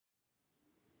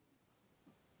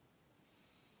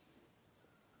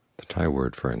Thai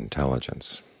word for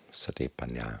intelligence, sati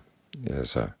panya,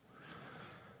 is a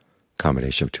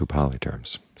combination of two Pali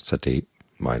terms: sati,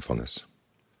 mindfulness;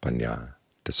 panya,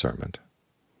 discernment.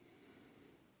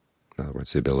 In other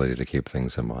words, the ability to keep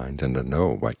things in mind and to know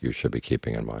what you should be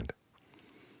keeping in mind,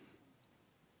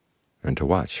 and to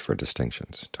watch for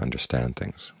distinctions, to understand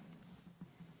things,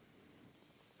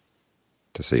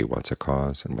 to see what's a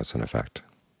cause and what's an effect,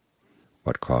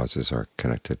 what causes are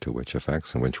connected to which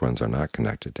effects and which ones are not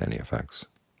connected to any effects,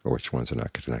 or which ones are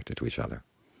not connected to each other.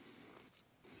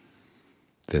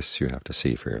 This you have to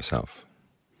see for yourself.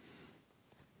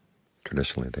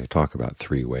 Traditionally, they talk about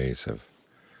three ways of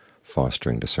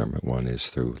fostering discernment. One is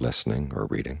through listening or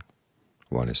reading.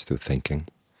 One is through thinking.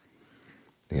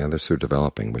 The other is through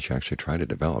developing, which you actually try to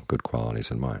develop good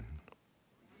qualities in mind.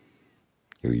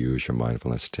 You use your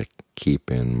mindfulness to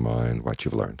keep in mind what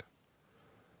you've learned,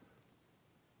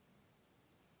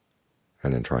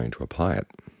 and in trying to apply it,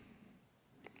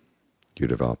 you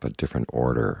develop a different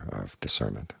order of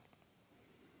discernment.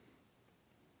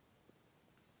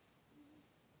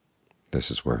 This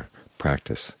is where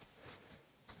practice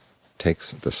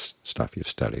takes the stuff you've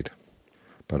studied,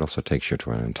 but also takes you to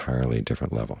an entirely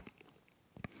different level.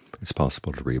 It's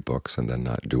possible to read books and then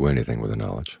not do anything with the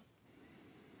knowledge,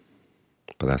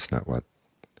 but that's not what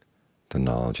the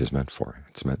knowledge is meant for.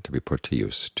 It's meant to be put to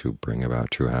use to bring about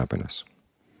true happiness.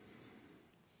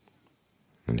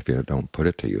 And if you don't put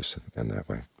it to use in that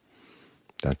way,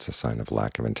 that's a sign of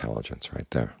lack of intelligence right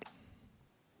there.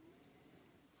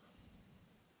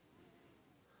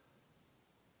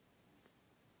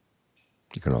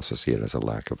 You can also see it as a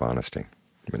lack of honesty.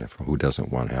 I mean, who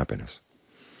doesn't want happiness?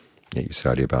 Yet you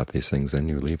study about these things, then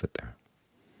you leave it there.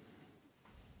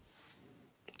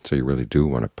 So you really do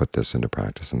want to put this into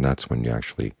practice, and that's when you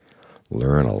actually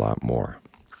learn a lot more.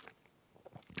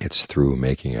 It's through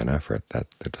making an effort that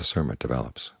the discernment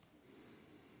develops.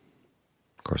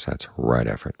 Of course, that's right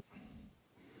effort.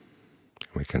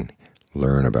 We can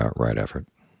learn about right effort.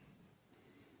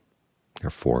 There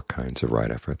are four kinds of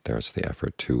right effort. There's the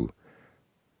effort to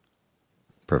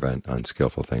prevent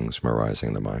unskillful things from arising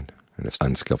in the mind. And if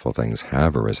unskillful things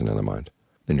have arisen in the mind,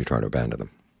 then you try to abandon them.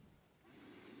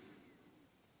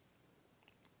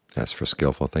 As for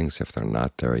skillful things, if they're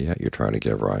not there yet, you try to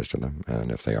give rise to them,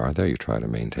 and if they are there, you try to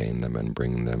maintain them and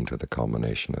bring them to the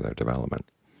culmination of their development.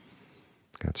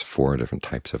 That's four different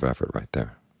types of effort right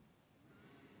there.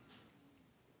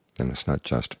 And it's not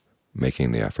just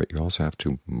making the effort, you also have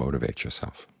to motivate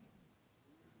yourself.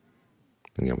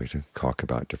 Again, we can talk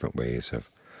about different ways of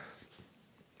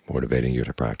motivating you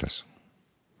to practice.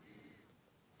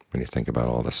 When you think about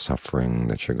all the suffering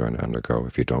that you're going to undergo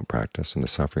if you don't practice, and the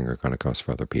suffering you're going to cause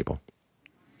for other people.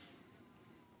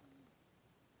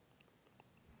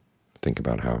 Think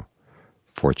about how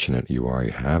fortunate you are.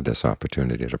 You have this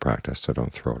opportunity to practice, so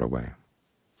don't throw it away.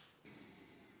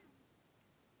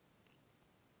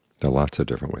 There are lots of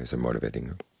different ways of motivating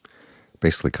you.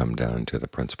 Basically come down to the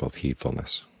principle of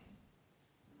heedfulness.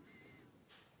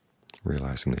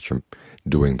 Realizing that you're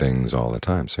doing things all the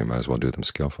time, so you might as well do them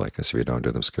skillfully, because if you don't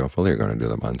do them skillfully, you're going to do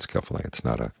them unskillfully. It's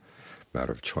not a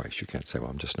matter of choice. You can't say,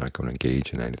 well, I'm just not going to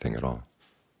engage in anything at all.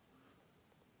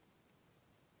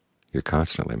 You're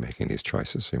constantly making these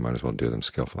choices, so you might as well do them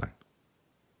skillfully.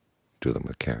 Do them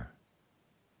with care.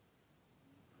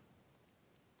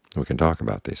 We can talk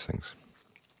about these things,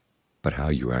 but how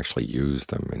you actually use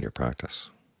them in your practice,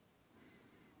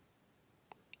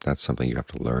 that's something you have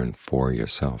to learn for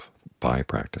yourself by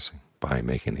practicing, by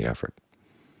making the effort.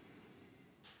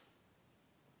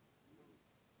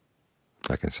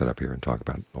 I can sit up here and talk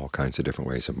about all kinds of different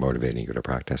ways of motivating you to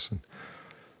practice,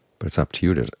 but it's up to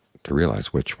you to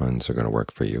realize which ones are going to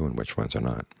work for you and which ones are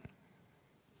not.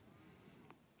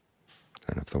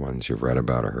 And if the ones you've read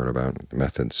about or heard about, the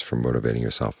methods for motivating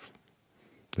yourself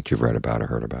that you've read about or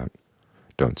heard about,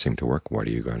 don't seem to work, what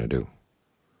are you going to do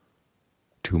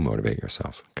to motivate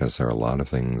yourself? Because there are a lot of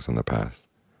things on the path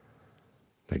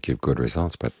that give good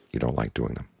results, but you don't like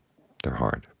doing them. They're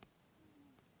hard.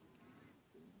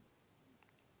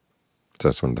 So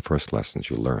that's one of the first lessons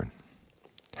you learn,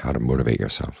 how to motivate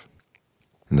yourself.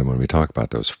 And then when we talk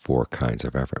about those four kinds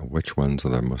of effort, which ones are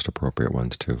the most appropriate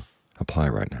ones to apply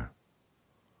right now?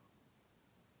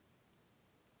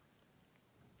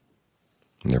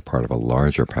 And they're part of a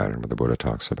larger pattern where the Buddha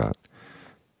talks about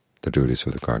the duties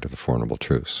with regard to the Four Noble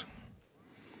Truths.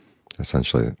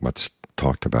 Essentially, what's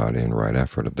talked about in right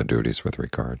effort of the duties with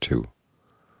regard to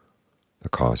the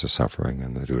cause of suffering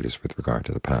and the duties with regard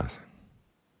to the path.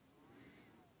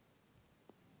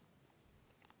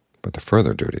 But the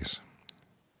further duties,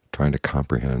 trying to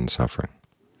comprehend suffering.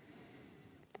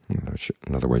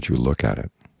 In other words, you look at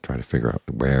it, Try to figure out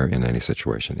where in any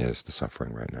situation is the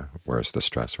suffering right now, where is the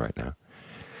stress right now,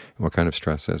 and what kind of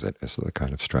stress is it? Is it the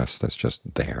kind of stress that's just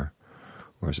there,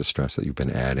 or is it stress that you've been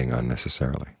adding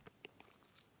unnecessarily?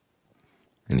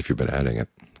 And if you've been adding it,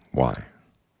 why?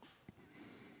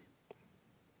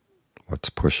 What's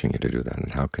pushing you to do that,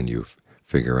 and how can you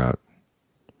figure out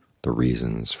the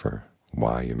reasons for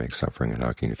why you make suffering, and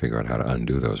how can you figure out how to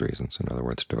undo those reasons? In other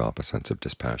words, develop a sense of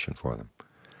dispassion for them.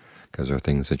 Because there are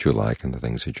things that you like and the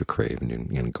things that you crave, and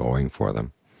in going for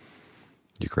them,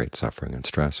 you create suffering and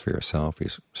stress for yourself,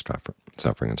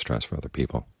 suffering and stress for other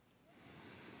people.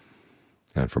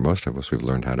 And for most of us, we've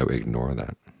learned how to ignore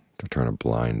that, to turn a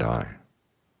blind eye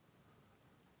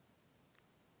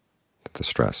to the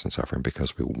stress and suffering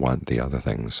because we want the other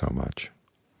things so much.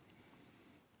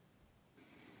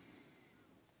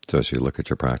 So as you look at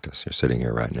your practice, you're sitting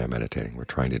here right now meditating, we're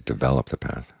trying to develop the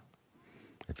path.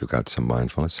 If you've got some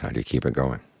mindfulness, how do you keep it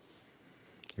going?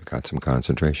 You've got some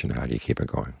concentration, how do you keep it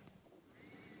going?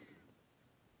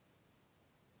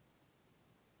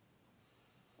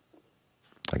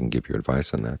 I can give you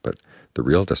advice on that, but the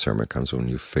real discernment comes when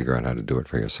you figure out how to do it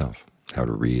for yourself, how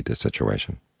to read the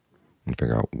situation, and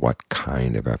figure out what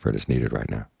kind of effort is needed right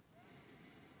now.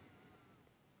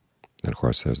 And of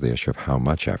course, there's the issue of how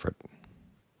much effort.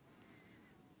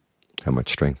 How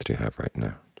much strength do you have right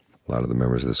now? A lot of the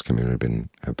members of this community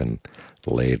have been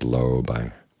laid low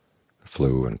by the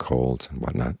flu and colds and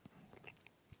whatnot.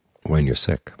 When you're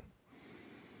sick,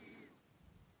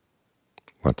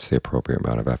 what's the appropriate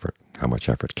amount of effort? How much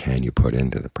effort can you put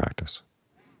into the practice?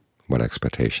 What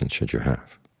expectations should you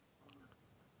have?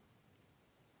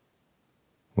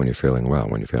 When you're feeling well,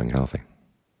 when you're feeling healthy,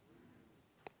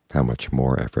 how much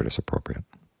more effort is appropriate?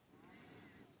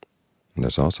 And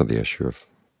there's also the issue of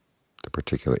the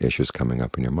particular issues coming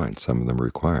up in your mind. Some of them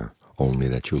require only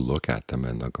that you look at them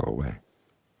and they'll go away.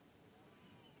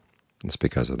 It's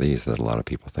because of these that a lot of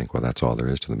people think, well, that's all there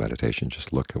is to the meditation.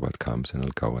 Just look at what comes and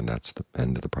it'll go, and that's the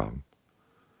end of the problem.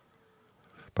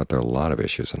 But there are a lot of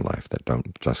issues in life that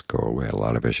don't just go away, a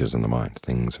lot of issues in the mind,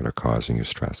 things that are causing you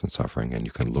stress and suffering, and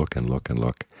you can look and look and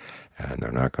look, and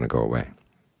they're not going to go away.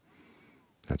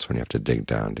 That's when you have to dig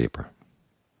down deeper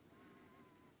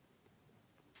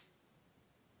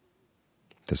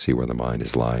to see where the mind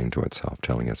is lying to itself,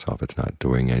 telling itself it's not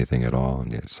doing anything at all,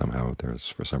 and yet somehow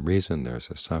for some reason there's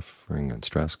a suffering and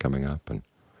stress coming up, and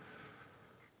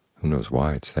who knows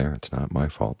why it's there. It's not my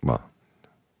fault. Well,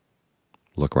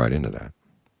 look right into that.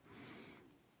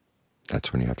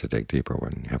 That's when you have to dig deeper,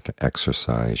 when you have to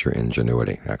exercise your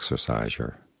ingenuity, exercise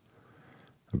your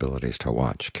abilities to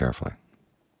watch carefully,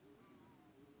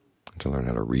 to learn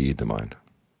how to read the mind,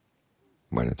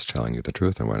 when it's telling you the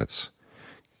truth and when it's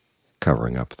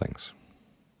covering up things.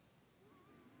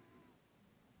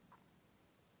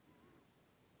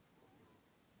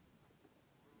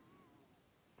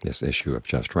 This issue of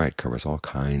just right covers all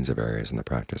kinds of areas in the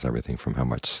practice, everything from how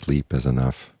much sleep is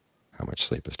enough, how much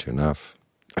sleep is too enough,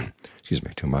 excuse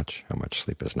me, too much, how much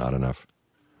sleep is not enough.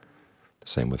 The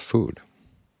same with food.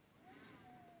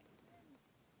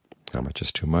 How much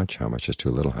is too much, how much is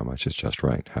too little, how much is just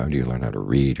right. How do you learn how to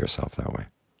read yourself that way?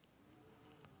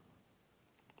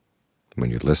 When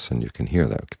you listen, you can hear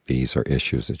that these are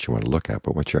issues that you want to look at,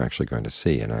 but what you're actually going to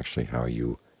see and actually how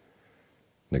you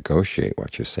negotiate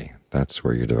what you see, that's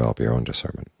where you develop your own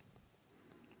discernment.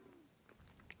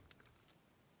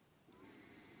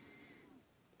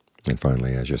 And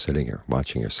finally, as you're sitting here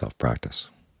watching yourself practice,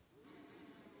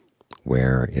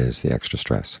 where is the extra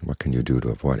stress, and what can you do to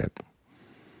avoid it?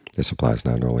 This applies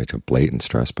not only to blatant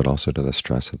stress, but also to the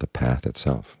stress of the path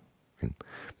itself, in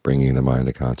bringing the mind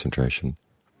to concentration,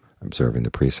 observing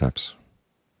the precepts,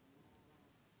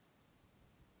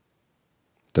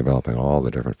 developing all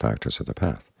the different factors of the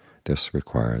path. This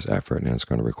requires effort, and it's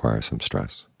going to require some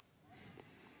stress.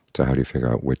 So how do you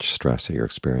figure out which stress that you're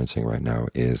experiencing right now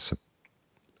is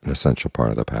an essential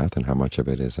part of the path, and how much of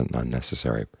it is an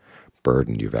unnecessary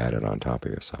burden you've added on top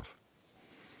of yourself?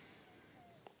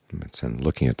 It's in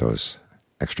looking at those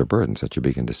extra burdens that you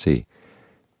begin to see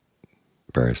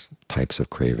various types of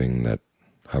craving that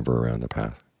hover around the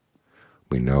path.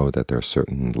 We know that there are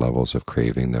certain levels of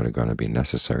craving that are going to be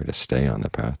necessary to stay on the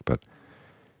path, but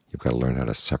you've got to learn how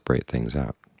to separate things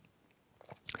out,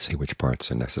 see which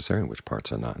parts are necessary and which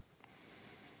parts are not.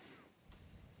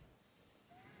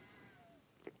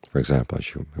 For example,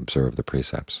 as you observe the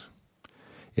precepts,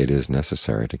 it is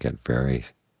necessary to get very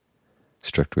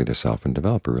strict with yourself and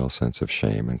develop a real sense of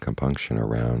shame and compunction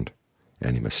around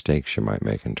any mistakes you might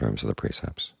make in terms of the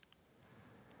precepts.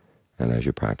 And as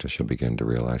you practice, you'll begin to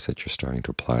realize that you're starting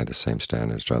to apply the same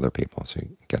standards to other people. So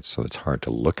it gets so it's hard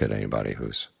to look at anybody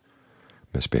who's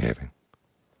misbehaving.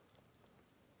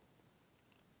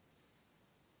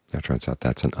 It turns out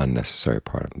that's an unnecessary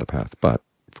part of the path, but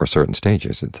for certain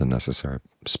stages it's a necessary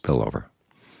spillover.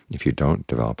 If you don't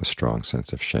develop a strong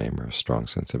sense of shame or a strong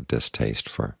sense of distaste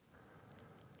for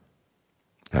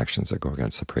actions that go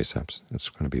against the precepts, it's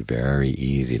going to be very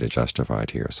easy to justify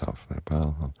to yourself that,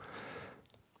 well, I'll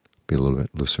be a little bit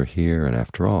looser here, and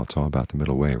after all, it's all about the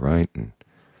middle way, right? And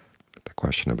the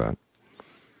question about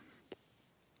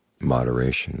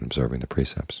moderation, observing the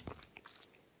precepts.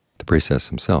 The precepts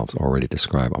themselves already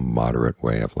describe a moderate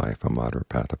way of life, a moderate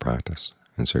path of practice,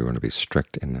 and so you want to be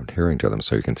strict in adhering to them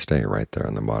so you can stay right there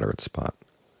in the moderate spot.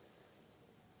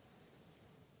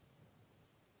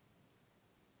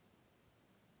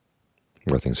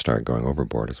 Where things start going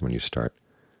overboard is when you start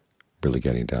really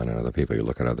getting down on other people. You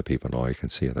look at other people and all you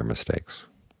can see are their mistakes.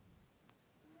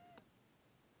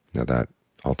 Now that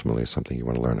ultimately is something you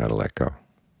want to learn how to let go.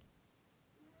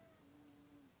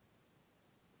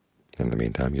 In the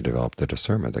meantime, you develop the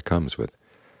discernment that comes with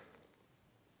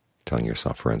telling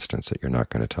yourself, for instance, that you're not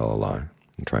going to tell a lie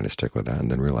and trying to stick with that, and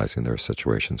then realizing there are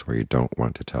situations where you don't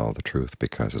want to tell the truth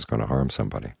because it's going to harm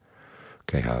somebody.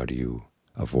 Okay, how do you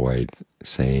avoid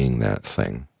saying that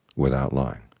thing without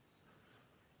lying?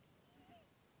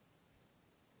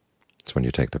 It's when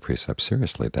you take the precepts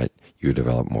seriously that you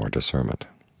develop more discernment,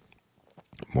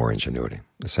 more ingenuity.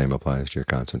 The same applies to your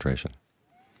concentration.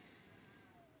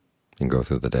 You can go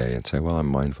through the day and say, well, I'm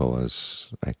mindful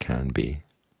as I can be.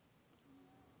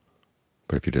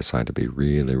 But if you decide to be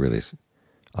really, really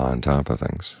on top of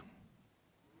things,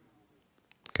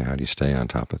 okay, how do you stay on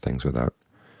top of things without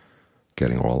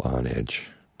getting all on edge,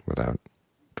 without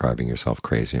driving yourself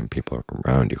crazy and people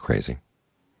around you crazy?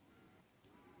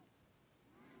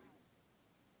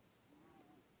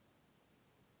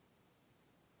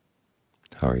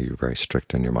 How are you very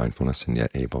strict in your mindfulness and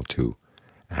yet able to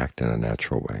act in a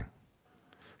natural way?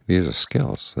 These are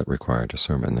skills that require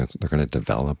discernment. They're going to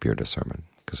develop your discernment,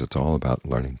 because it's all about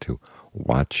learning to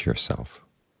watch yourself,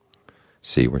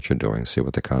 see what you're doing, see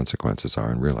what the consequences are,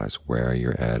 and realize where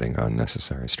you're adding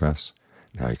unnecessary stress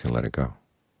and how you can let it go.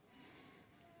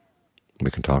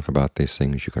 We can talk about these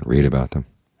things. You can read about them.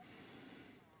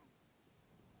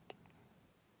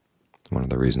 One of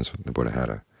the reasons the Buddha had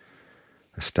to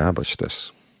establish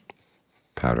this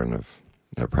pattern of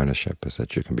apprenticeship is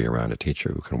that you can be around a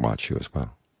teacher who can watch you as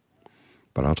well.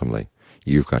 But ultimately,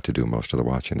 you've got to do most of the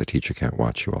watching. The teacher can't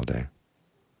watch you all day.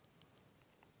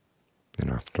 And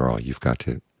after all, you've got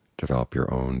to develop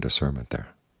your own discernment there,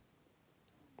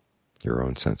 your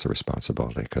own sense of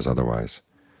responsibility, because otherwise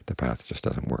the path just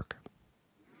doesn't work.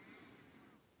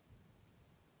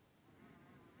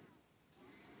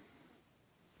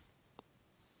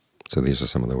 So these are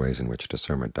some of the ways in which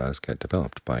discernment does get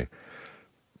developed, by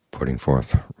putting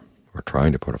forth, or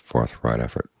trying to put forth, right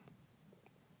effort,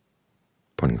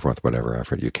 putting forth whatever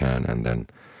effort you can, and then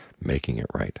making it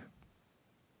right.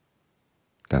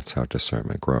 That's how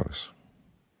discernment grows.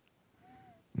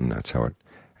 And that's how it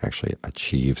actually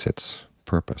achieves its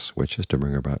purpose, which is to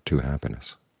bring about true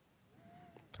happiness.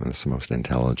 And it's the most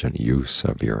intelligent use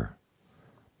of your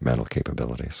mental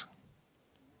capabilities.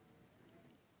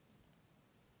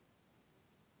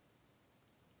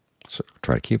 So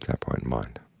try to keep that point in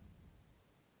mind.